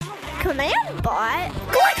command bot.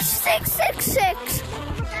 Glitch 666.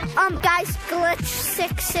 Guys, Glitch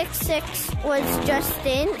 666 was just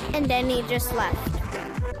in, and then he just left.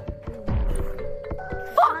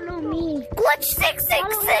 Follow me. Glitch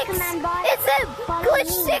 666. It's him.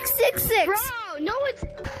 Glitch 666. Bro, no, it's.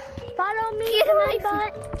 Follow me, Get away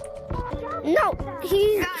bot. No,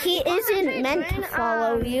 he isn't meant to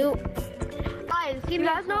follow you.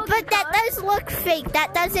 But that does look fake.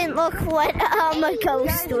 That doesn't look what a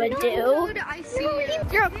ghost would do.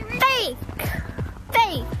 You're fake.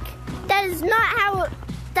 Fake. That is not how.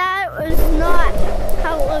 That is not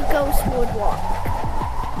how a ghost would walk.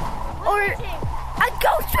 Or a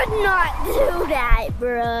ghost would not do that,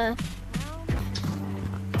 bruh.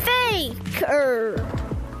 Faker.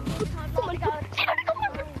 Oh my god.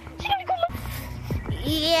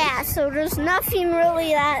 Yeah, so there's nothing really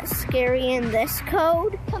that scary in this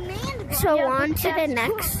code. So on to the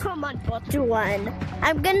next one.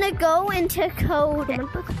 I'm gonna go into code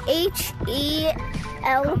HELPME.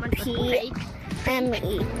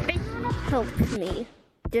 Help me.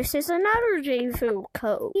 This is another J-Fu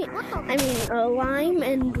code. I mean, a lime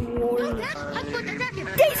and warm.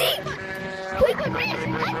 Daisy! Wait,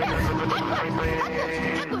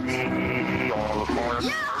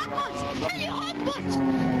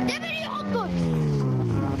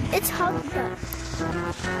 it's Hotbot.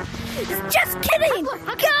 Just kidding!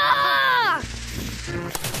 Gah!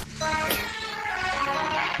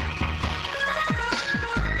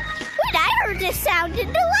 Wait, I heard this sound in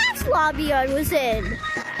the last lobby I was in.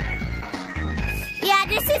 Yeah,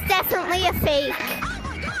 this is definitely a fake.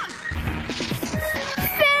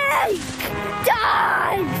 Fake!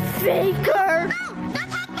 Die, faker!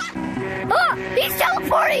 Oh, he's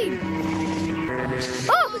teleporting!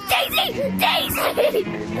 Oh, Daisy! Daisy!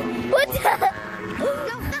 What the?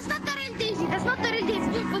 No, that's not the real Daisy. That's not the real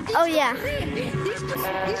Daisy. Oh, yeah.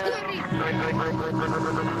 These two are real.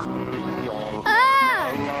 Ah!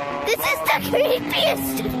 This is the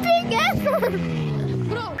creepiest thing ever!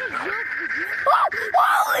 Bro, Oh,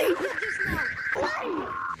 Wally!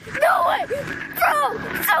 No way! Bro,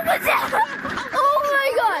 someone's out! Oh my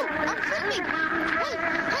god! I'm filming. Hey,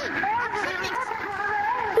 I'm filming.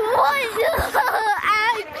 What the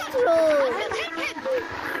actual?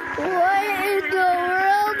 What in the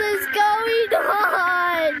world is going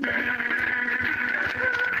on?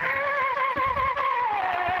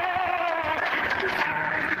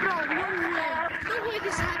 Bro, no way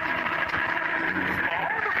this happened.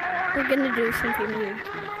 We're gonna do something weird.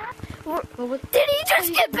 Did he just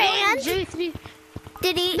get banned? J3.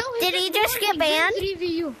 Did he just get banned?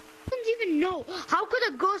 J3VU. I don't even know. How could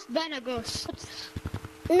a ghost ban a ghost?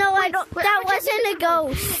 No, I don't. That wasn't a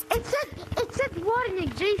ghost. It said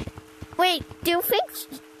warning, J. Wait, do you think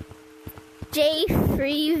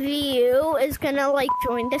J3VU is gonna like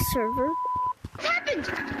join the server? What happened?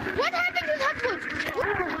 What happened with Hotwood?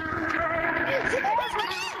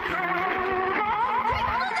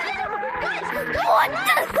 What the?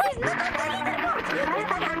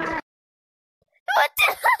 What the?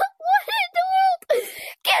 What in the world?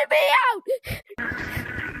 Get me out!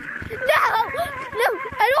 No! No!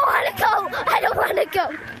 I don't want to go! I don't want to go!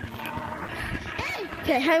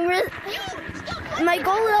 Okay, my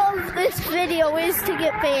goal of this video is to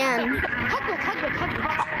get banned.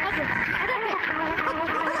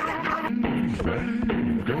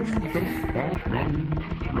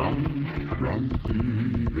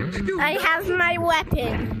 I have my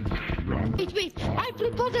weapon. Wait, I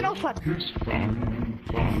propose an offer.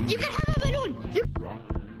 You can have a balloon.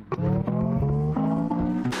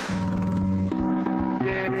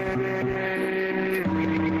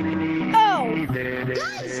 Oh!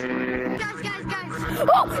 Guys!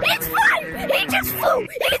 Oh, it's flying! He just flew!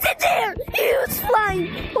 He's in there! He was flying!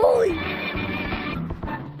 Holy!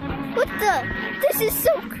 What the? This is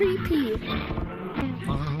so creepy.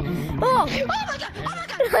 Oh! Oh my god!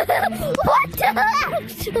 What the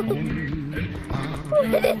actual?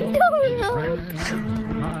 No.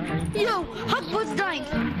 Yo, Hotwood's dying.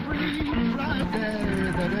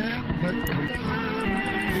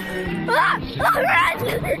 Ah! Oh,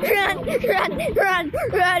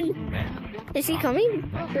 run! Is he coming?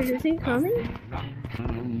 Is he coming?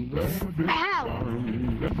 How?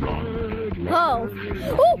 Oh!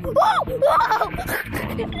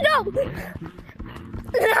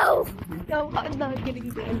 No! No, I'm not getting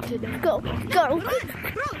banned today. Go! Bro,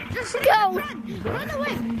 just Go! Run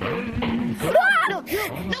away! Ah! No!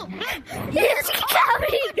 He's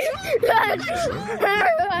coming! Run!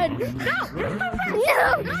 No!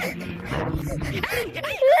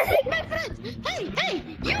 Hey, my friend! Hey,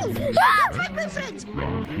 you! Ah! Don't fight my friend!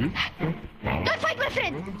 Don't fight my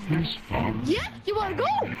friend! Yeah, you wanna go?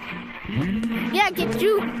 Yeah, get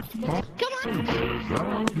juked. Come on.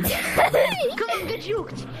 Come on, get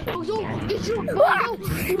juked. Oh, get juked.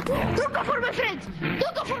 Go. Don't go for my friends.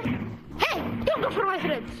 Don't go for... Hey, don't go for my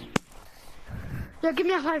friends. Yeah, give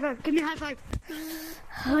me a high five. Give me a high five.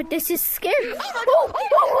 Oh, this is scary.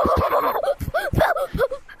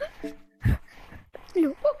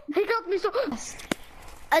 No. He got me so...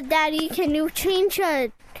 Daddy, can you change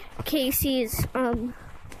Casey's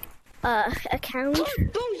account?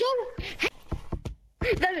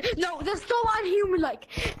 No, that's so unhuman-like.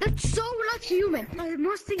 That's so not human. I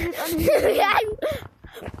must think that's unhuman.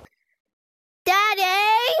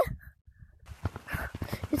 Daddy!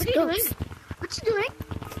 What's he doing? What's he doing?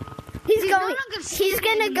 He's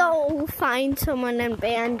gonna go find someone and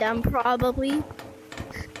ban them, probably.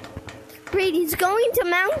 Great, he's going to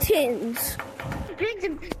mountains.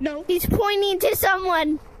 No. He's pointing to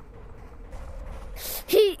someone.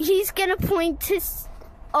 He's gonna point to...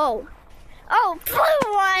 Oh,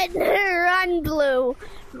 blue one! Run, blue.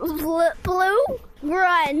 Blue?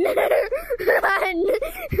 Run. Run.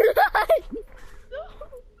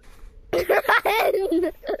 What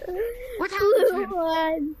happened to him?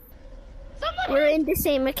 One. We're in the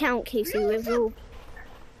same account, Casey. We're blue.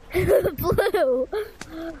 Blue.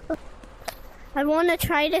 I want to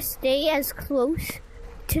try to stay as close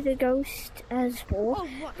to the ghost as possible,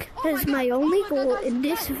 because my only goal in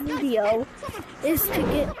this video is to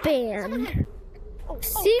get banned.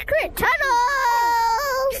 Secret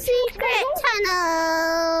tunnel! Secret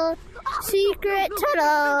tunnel! Secret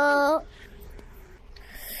tunnel!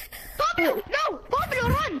 Pablo, no! Pablo,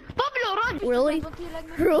 run! Pablo, run! Really?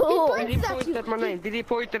 Did he point at my name? Did he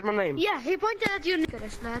point at my name? Yeah, he pointed at you.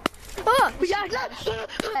 Oh!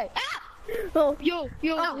 Oh, Yo,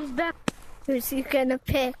 he's back. who's he gonna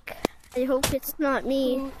pick? I hope it's not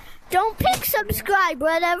me. Don't pick subscribe,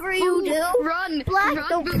 whatever you do. Run! Black, run,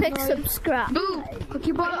 don't boo, pick run. subscribe. Boo! Where'd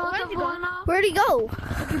he go? Where'd he go?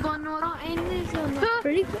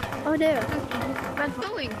 Oh, there.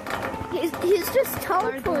 Going. He's just We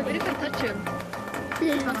teleporting. can touch him.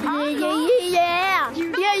 Yeah,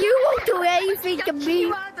 you won't do anything to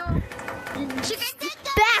me.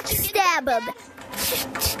 Backstab him.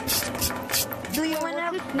 Do you want to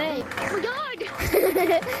have a snake? Oh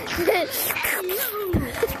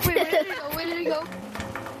my god! Where did he go?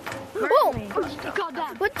 Oh! Calm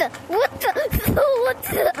down. What the?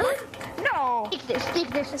 No! Take this.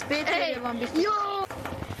 Hey, yo!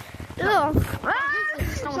 Oh,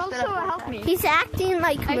 Help me. he's acting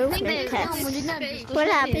like I think movement test. What What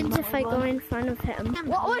happens if I go in front of him?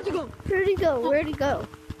 Where'd you go? Where'd he go?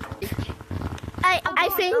 I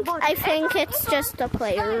think it's just a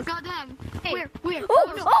player. Goddamn. Where?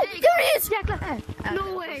 Oh, there he is!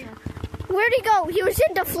 No way. Where'd he go? He was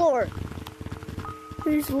in the floor.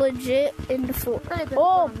 He's legit in the floor.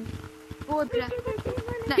 Oh,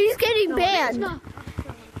 he's getting banned.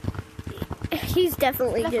 He's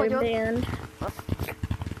definitely getting banned.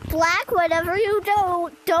 Black, whatever you do,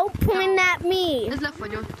 don't point at me.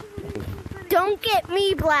 Don't get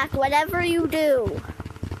me, Black, whatever you do.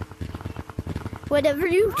 Whatever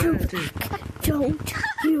you do, Black, don't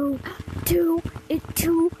you do it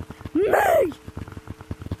to me.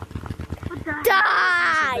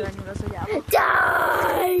 Die! Die!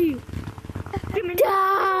 Die!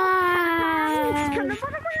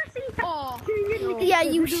 Yeah,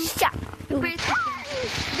 you shot.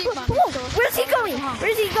 Where's he going?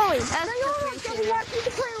 Where's he going?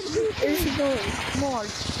 More.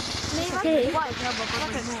 Okay.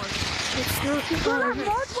 It's not fun.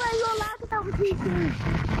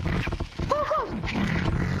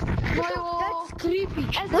 That's creepy.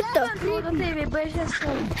 What the?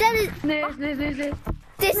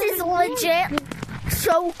 This is legit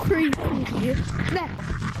so creepy.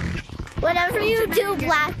 Whatever you do,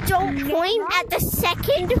 Black, don't point at the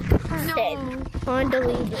second person on the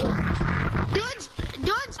leader.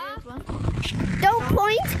 Don't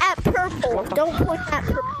point at purple. Don't point at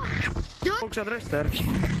purple.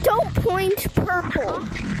 Don't point purple.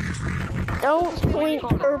 Don't point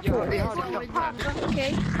purple.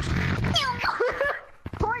 Okay.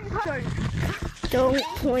 Don't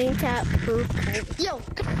point at purple. Yo.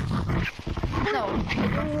 No.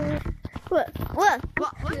 What?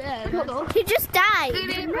 He just died.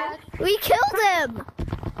 We killed him.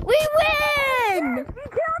 We win.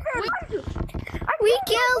 We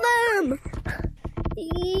killed him.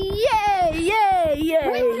 Yay.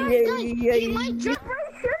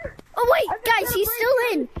 Oh wait, guys, he's still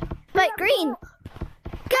in. But green.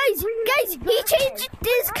 Guys, he changed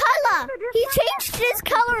his color. He changed his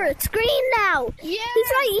color. It's green now. Yeah.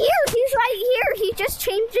 He's right here. He just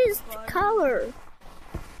changed his color.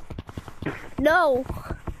 know.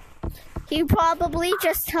 He probably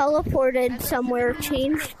just teleported somewhere,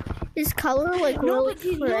 changed his color like No, really but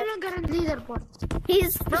he's no quick. longer a leaderboard. He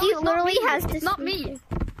Bro, it's not literally me. has to. It's not me.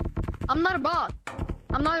 I'm not a bot.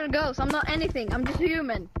 I'm not a ghost. I'm not anything. I'm just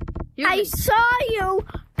human. I saw you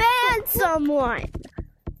ban someone.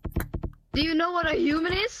 Do you know what a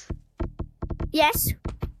human is? Yes.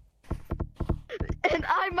 And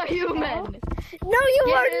I'm a human. No, you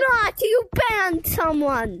Yes. are not. You banned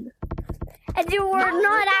someone. And you were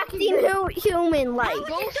not acting human-like.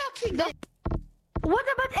 What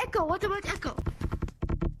about Echo? What about Echo?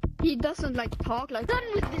 He doesn't like talk like Done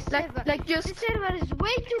with this server. like just. This server is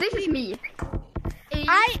way too This is me.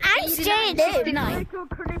 I stayed in. 69.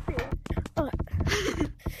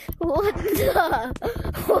 What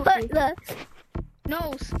the?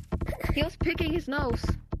 Nose. He was picking his nose.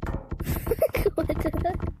 What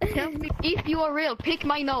the? Tell me if you are real. Pick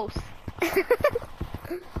my nose.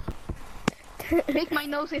 Pick my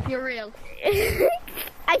nose if you're real.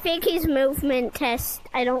 I think he's movement test.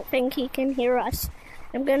 I don't think he can hear us.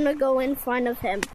 I'm gonna go in front of him.